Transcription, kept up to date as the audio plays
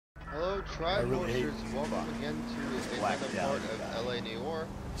Hello, Tribe Moistures. Welcome again to another part of LA Noire.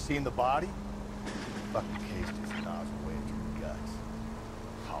 Seen the body? Fucking case just gnaws away at your guts.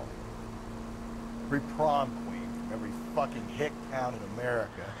 Hollywood. Every prom queen from every fucking hick town in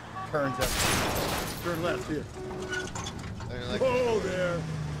America turns up. Turn left here. Whoa there!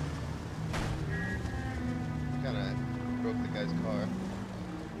 Kinda broke the guy's car.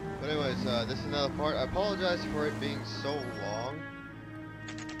 But anyways, this is another part. I apologize for it being so long.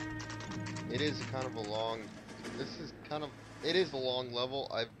 It is kind of a long... It is a long level.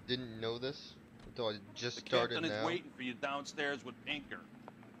 I didn't know this until I just started now. The captain is waiting for you downstairs with Pinker.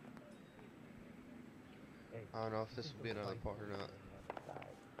 I don't know if this will be another part or not.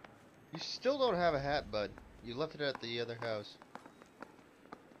 You still don't have a hat, bud. You left it at the other house.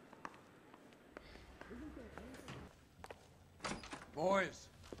 Boys,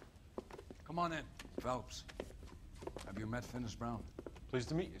 come on in. Phelps, have you met Finis Brown? Pleased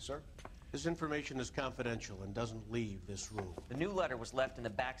to meet you, sir. This information is confidential and doesn't leave this room. The new letter was left in the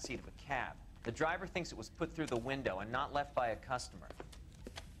back seat of a cab. The driver thinks it was put through the window and not left by a customer.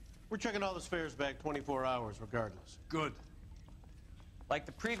 We're checking all the fares back 24 hours regardless. Good. Like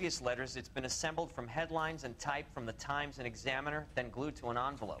the previous letters, it's been assembled from headlines and typed from the Times and Examiner, then glued to an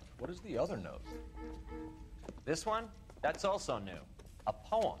envelope. What is the other note? This one? That's also new. A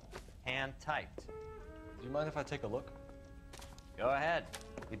poem, hand-typed. Do you mind if I take a look? Go ahead.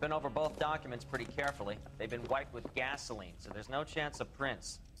 We've been over both documents pretty carefully. They've been wiped with gasoline, so there's no chance of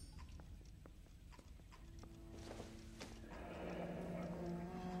prints.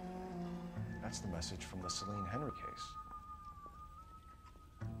 That's the message from the Celine Henry case.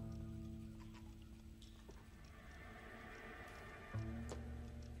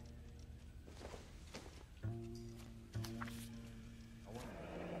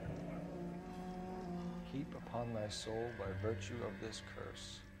 Keep upon thy soul by virtue of this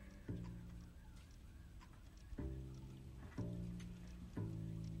curse.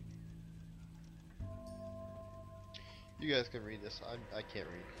 You guys can read this. I can't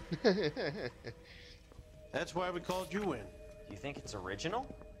read. That's why we called you in. Do you think it's original?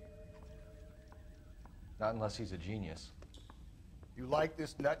 Not unless he's a genius. You like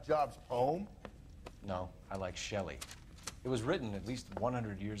this nutjob's poem? No, I like Shelley. It was written at least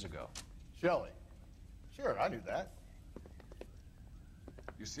 100 years ago. Shelley. Sure, I knew that.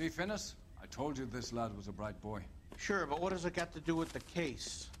 You see, Finis? I told you this lad was a bright boy. Sure, but what has it got to do with the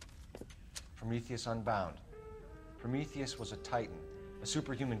case? Prometheus Unbound. Prometheus was a titan, a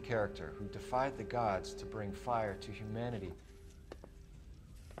superhuman character who defied the gods to bring fire to humanity.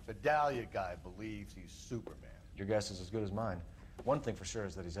 The Dahlia guy believes he's Superman. Your guess is as good as mine. One thing for sure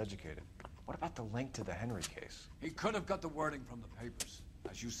is that he's educated. What about the link to the Henry case? He could have got the wording from the papers.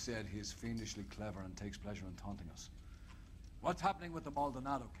 As you said, he is fiendishly clever and takes pleasure in taunting us. What's happening with the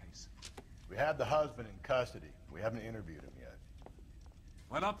Maldonado case? We have the husband in custody. We haven't interviewed him yet.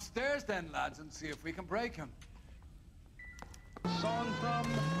 Well, upstairs then, lads, and see if we can break him. Song from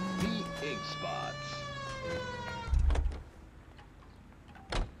The Egg Spots.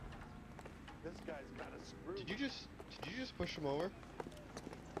 This guy's got a screw. Did you just push him over?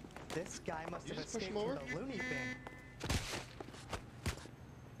 This guy must You have just push escaped him over? from the loony bin.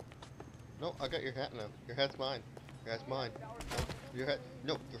 No, I got your hat now. Your hat's mine. Your hat's mine. No, your hat.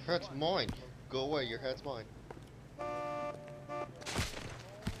 No, your hat's mine. Go away. Your hat's mine.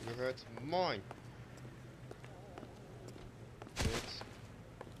 Your hat's mine. It's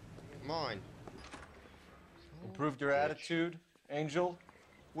mine. Improved your attitude, Angel?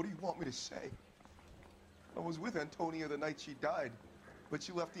 What do you want me to say? I was with Antonia the night she died, but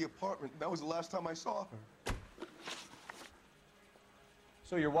she left the apartment, and that was the last time I saw her.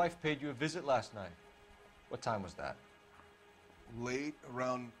 So your wife paid you a visit last night. What time was that? Late,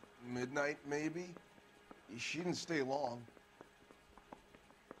 around midnight, maybe? She didn't stay long.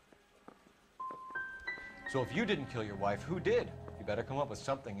 So if you didn't kill your wife, who did? You better come up with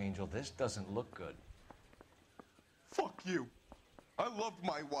something, Angel. This doesn't look good. Fuck you. I loved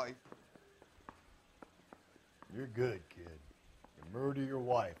my wife. You're good, kid. You murder your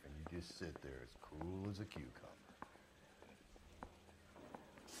wife and you just sit there as cool as a cucumber.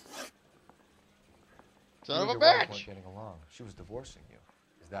 Son of a You and your wife bitch! weren't getting along. She was divorcing you.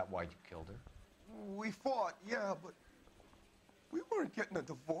 Is that why you killed her? We fought, yeah, but we weren't getting a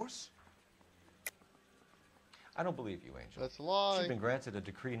divorce. I don't believe you, Angel. That's a lie. She's been granted a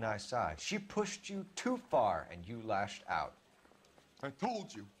decree nisi. She pushed you too far, and you lashed out. I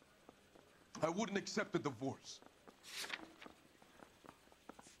told you. I wouldn't accept a divorce.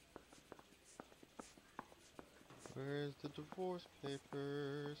 Where's the divorce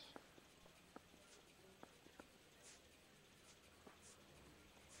papers?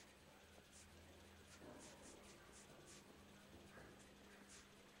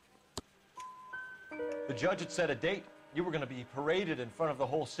 The judge had set a date. You were going to be paraded in front of the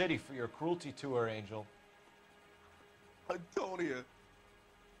whole city for your cruelty to her, Angel. Antonia.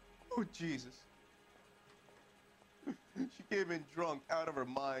 Oh, Jesus. She came in drunk, out of her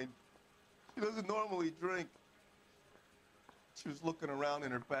mind. She doesn't normally drink. She was looking around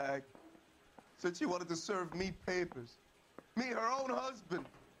in her bag. Said she wanted to serve me papers. Me, her own husband.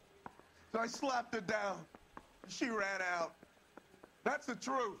 So I slapped her down. She ran out. That's the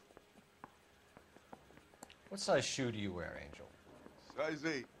truth. What size shoe do you wear, Angel? Size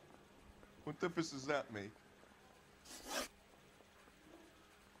 8. What difference does that make?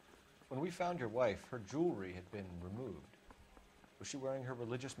 When we found your wife, her jewelry had been removed. Was she wearing her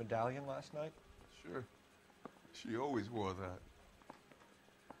religious medallion last night? Sure. She always wore that.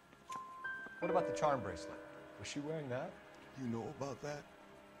 What about the charm bracelet? Was she wearing that? You know about that?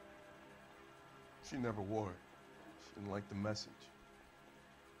 She never wore it. She didn't like the message.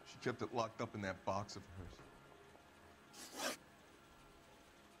 She kept it locked up in that box of hers.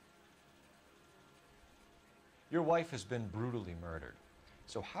 Your wife has been brutally murdered.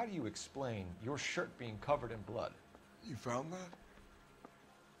 So how do you explain your shirt being covered in blood? You found that?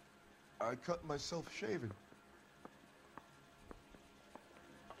 I cut myself shaving.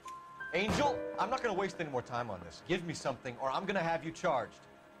 Angel, I'm not going to waste any more time on this. Give me something or I'm going to have you charged.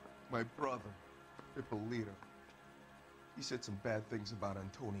 My brother, Ippolito, he said some bad things about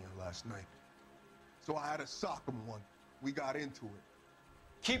Antonia last night. So I had to sock him one. We got into it.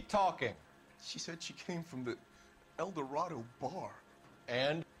 Keep talking. She said she came from the El Dorado bar.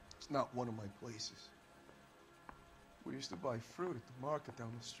 And? It's not one of my places. We used to buy fruit at the market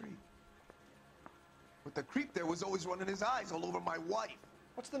down the street. But the creep there was always running his eyes all over my wife.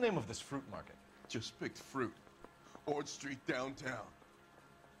 What's the name of this fruit market? Just picked fruit. Ord Street downtown.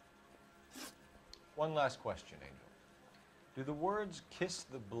 One last question, Angel. Do the words kiss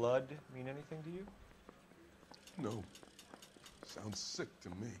the blood mean anything to you? No. Sounds sick to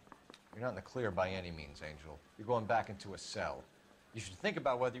me. You're not in the clear by any means, Angel. You're going back into a cell. You should think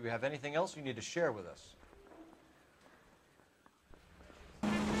about whether you have anything else you need to share with us.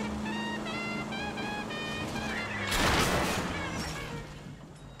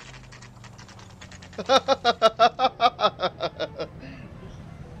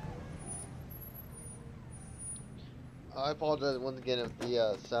 I apologize once again if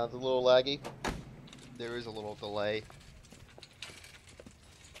the sound's a little laggy. There is a little delay.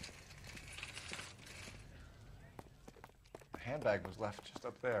 The handbag was left just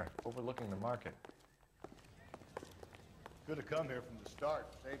up there, overlooking the market. Could have come here from the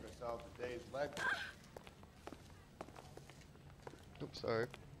start, saved ourselves a day's leg. Oops, sorry.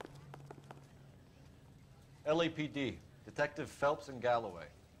 LAPD, Detective Phelps and Galloway.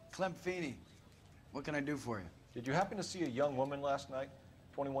 Clem Feeney, what can I do for you? Did you happen to see a young woman last night?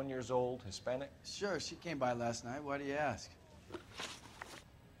 21 years old, Hispanic? Sure, she came by last night. Why do you ask?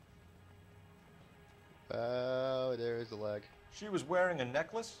 Oh, there is a lag. She was wearing a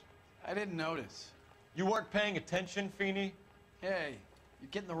necklace? I didn't notice. You weren't paying attention, Feeney? Hey, you're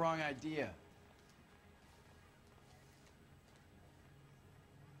getting the wrong idea.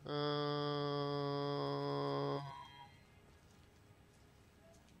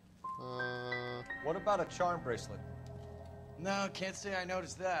 What about a charm bracelet? No, can't say I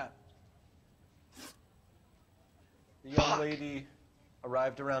noticed that. The young lady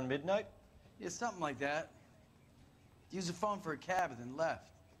arrived around midnight? Yeah, something like that. Used the phone for a cab and then left.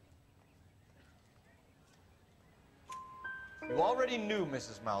 You already knew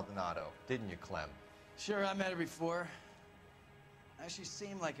Mrs. Maldonado, didn't you, Clem? Sure, I met her before. She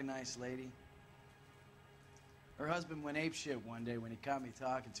seemed like a nice lady. Her husband went apeshit one day when he caught me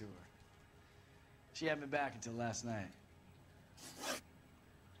talking to her. She hadn't been back until last night.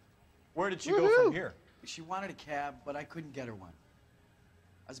 Where did she go from here? She wanted a cab, but I couldn't get her one.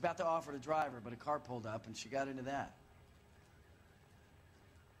 I was about to offer to drive her, but a car pulled up and she got into that.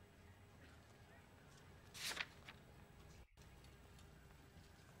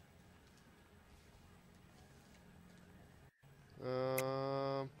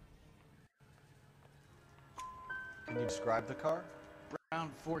 Can you describe the car? Brown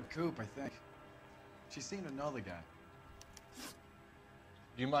Ford Coupe, I think. She seemed to know the guy.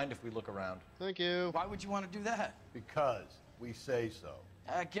 Do you mind if we look around? Thank you. Why would you want to do that? Because we say so.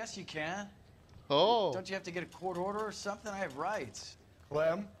 I guess you can. Oh. Don't you have to get a court order or something? I have rights.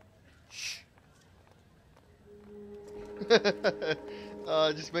 Clem? Shh. It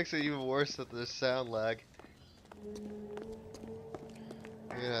just makes it even worse that there's sound lag. You're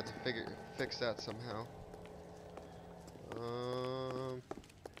gonna have to fix that somehow.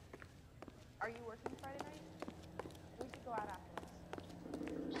 Are you working Friday night? We could go out after this.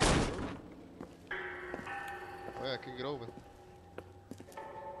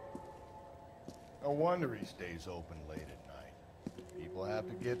 No wonder he stays open late at night. People have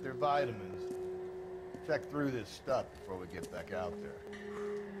to get their vitamins. Check through this stuff before we get back out there.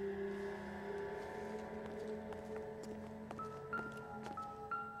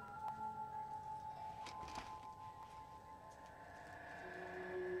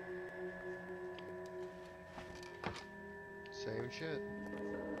 Same shit.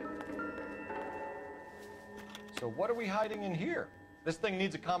 So what are we hiding in here? This thing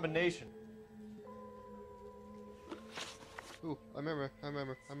needs a combination. Ooh, I remember.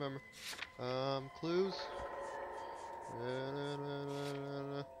 Clues.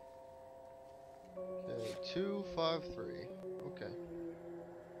 Okay, 253. Okay.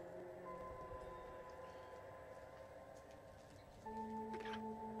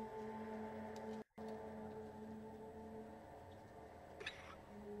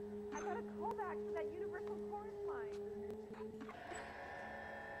 I got a call back to that universal chorus line.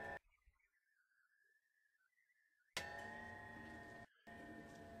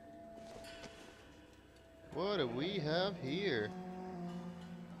 What do we have here?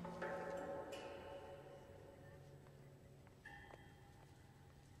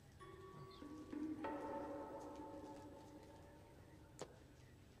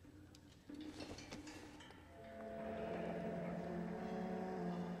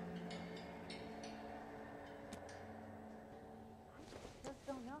 Just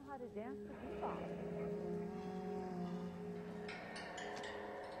don't know how to dance the bebop.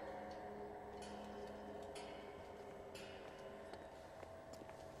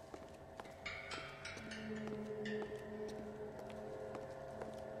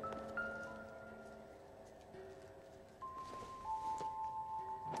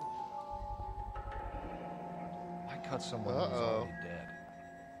 I cut someone who's already dead.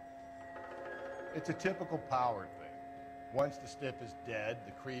 It's a typical power thing. Once the stiff is dead,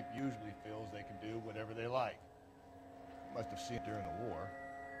 the creep usually feels they can do whatever they like. Must have seen it during the war.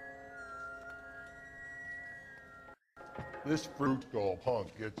 This fruit-doll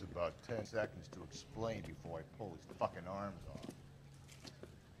punk gets about 10 seconds to explain before I pull his fucking arms off.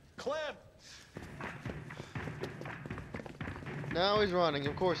 Clem! Now he's running.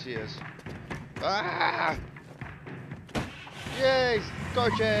 Of course he is. Ah! Yay! Car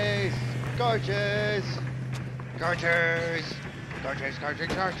chase! Car chase! Car chase! Car chase! Car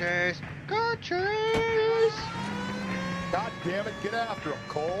chase! Car chase! Car chase! God damn it, get after him,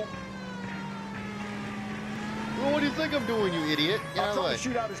 Cole! Well, what do you think I'm doing, you idiot? Get out of the I'll try way. to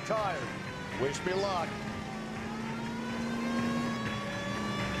shoot out his tires. Wish me luck.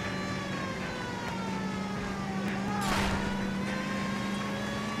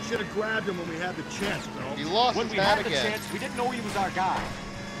 You should have grabbed him when we had the chance, bro. He lost when his we bat had again. the chance, we didn't know he was our guy.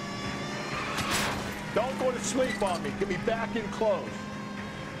 Don't go to sleep on me. Get me back in close.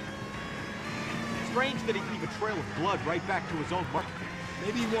 Strange that he'd leave a trail of blood right back to his own mark.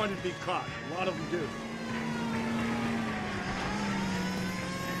 Maybe he wanted to be caught. A lot of them do.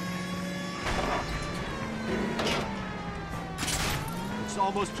 It's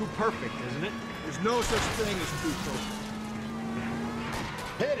almost too perfect, isn't it? There's no such thing as too perfect.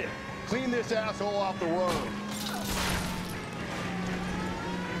 Hit it! Clean this asshole off the road.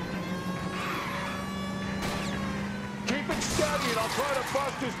 Keep it steady and I'll try to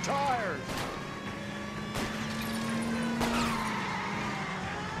bust his tires.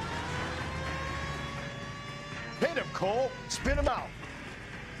 Hit him, Cole. Spin him out.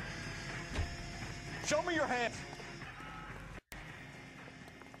 Show me your hands.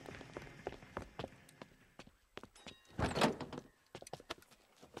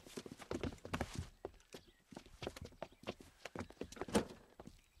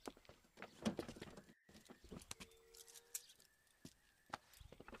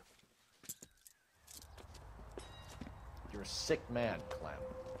 You're a sick man, Clem.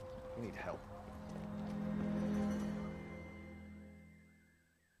 You need help.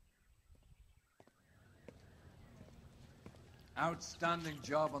 Outstanding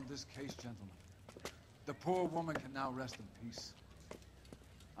job on this case, gentlemen. The poor woman can now rest in peace.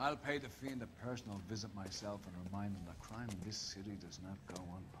 I'll pay the fiend a personal visit myself and remind him that crime in this city does not go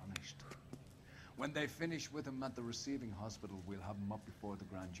unpunished. When they finish with him at the receiving hospital, we'll have him up before the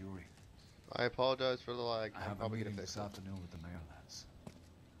grand jury. I apologize for the lag. I have a meeting this afternoon with the mayor, lads.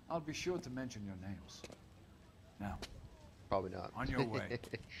 I'll be sure to mention your names. Now, Probably not. on your way.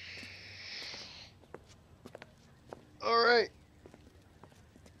 Alright.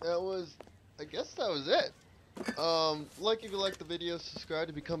 I guess that was it. Like if you liked the video, subscribe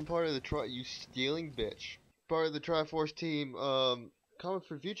to become part of the you stealing bitch. Part of the Triforce team. Comment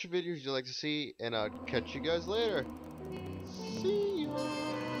for future videos you'd like to see, and I'll catch you guys later. See ya.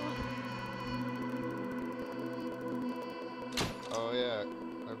 Oh yeah,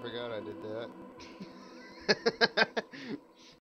 I forgot I did that.